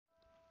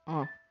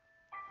Uh,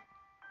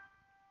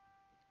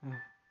 uh,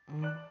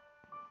 uh,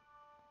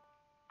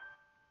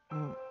 uh,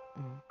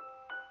 uh.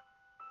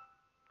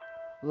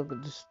 Look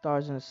at the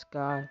stars in the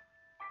sky.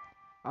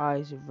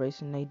 Eyes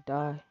erasing, they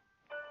die.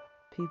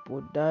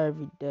 People die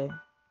every day.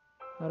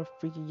 How the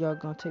freak are y'all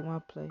gonna take my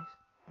place?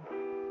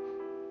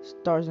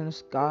 Stars in the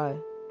sky.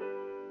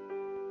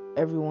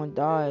 Everyone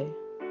die.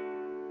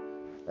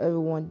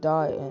 Everyone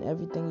die, and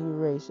everything you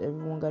erase.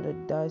 Everyone gotta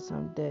die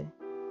someday.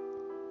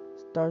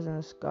 Stars in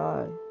the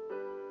sky.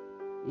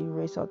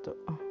 Erase out the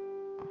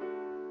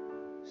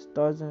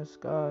stars in the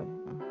sky.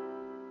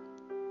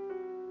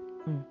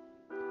 Mm.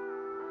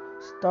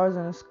 Stars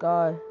in the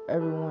sky.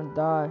 Everyone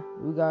die.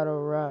 We gotta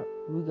rap.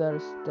 We gotta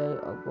stay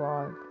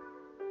alive.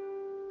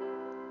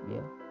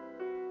 Yeah.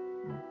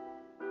 Mm.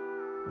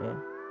 Yeah.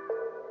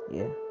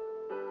 Yeah.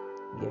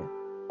 Yeah.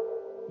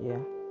 Yeah.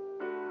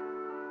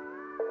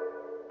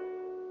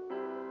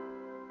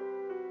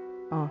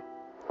 Uh.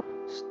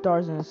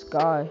 Stars in the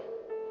sky.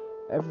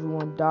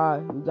 Everyone die.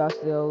 We gotta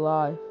stay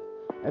alive.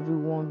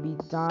 Everyone be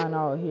dying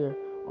out here.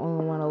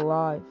 Only one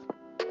alive.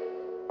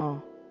 Uh.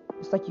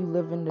 It's like you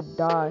living to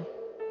die.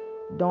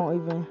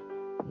 Don't even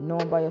know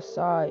one by your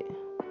side.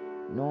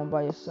 No one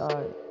by your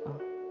side.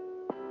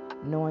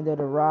 No one there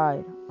to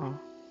ride.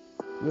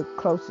 Your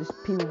closest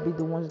people be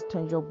the ones that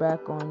turn your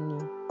back on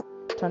you.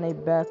 Turn their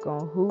back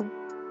on who?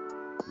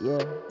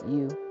 Yeah,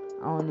 you.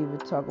 I don't even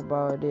talk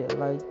about it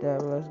like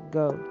that. Let's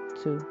go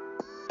to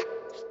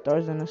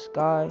stars in the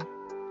sky.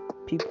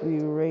 People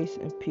erase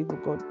and people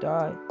go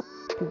die.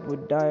 People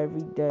die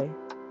every day.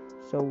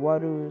 So why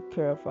do we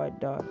care if I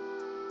die?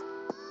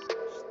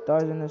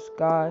 Stars in the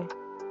sky.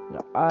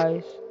 The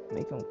eyes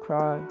make them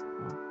cry.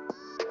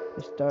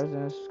 The stars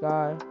in the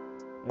sky.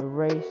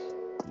 Erase,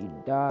 you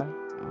die.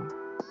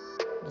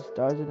 The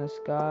stars in the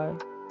sky.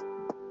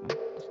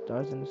 The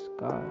stars in the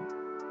sky.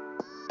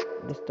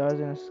 The stars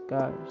in the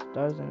sky. The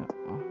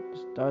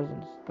stars in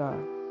the sky.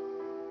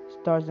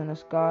 Stars in the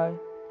sky.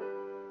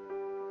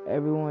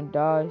 Everyone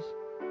dies.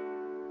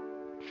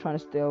 Trying to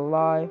stay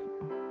alive.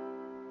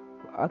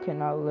 I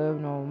cannot live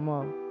no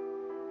more.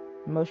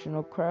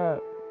 Emotional crap.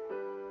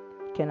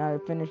 Can I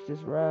finish this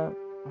rap?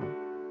 Uh,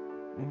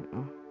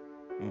 uh,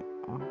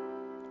 uh,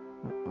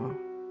 uh,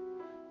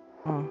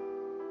 uh.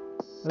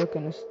 Look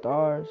in the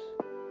stars.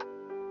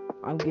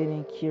 I'm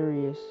getting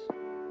curious.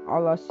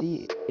 All I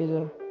see is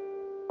a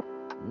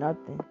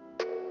nothing.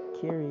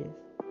 Curious.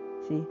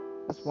 See,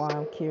 that's why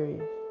I'm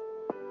curious.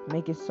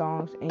 Making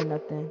songs ain't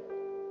nothing.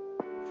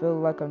 Feel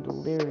like I'm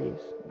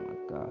delirious. Oh my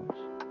gosh.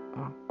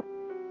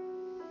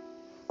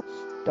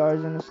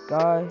 Stars in the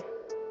sky.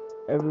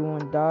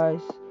 Everyone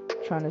dies.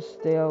 Trying to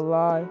stay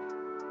alive.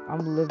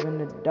 I'm living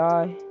to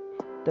die.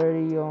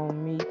 30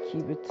 on me.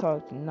 Keep it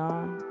talk to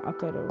 9. I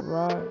gotta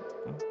ride.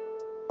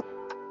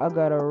 I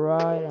gotta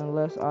ride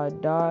unless I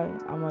die.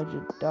 I might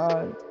just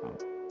die.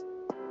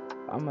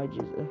 I might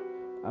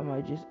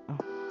just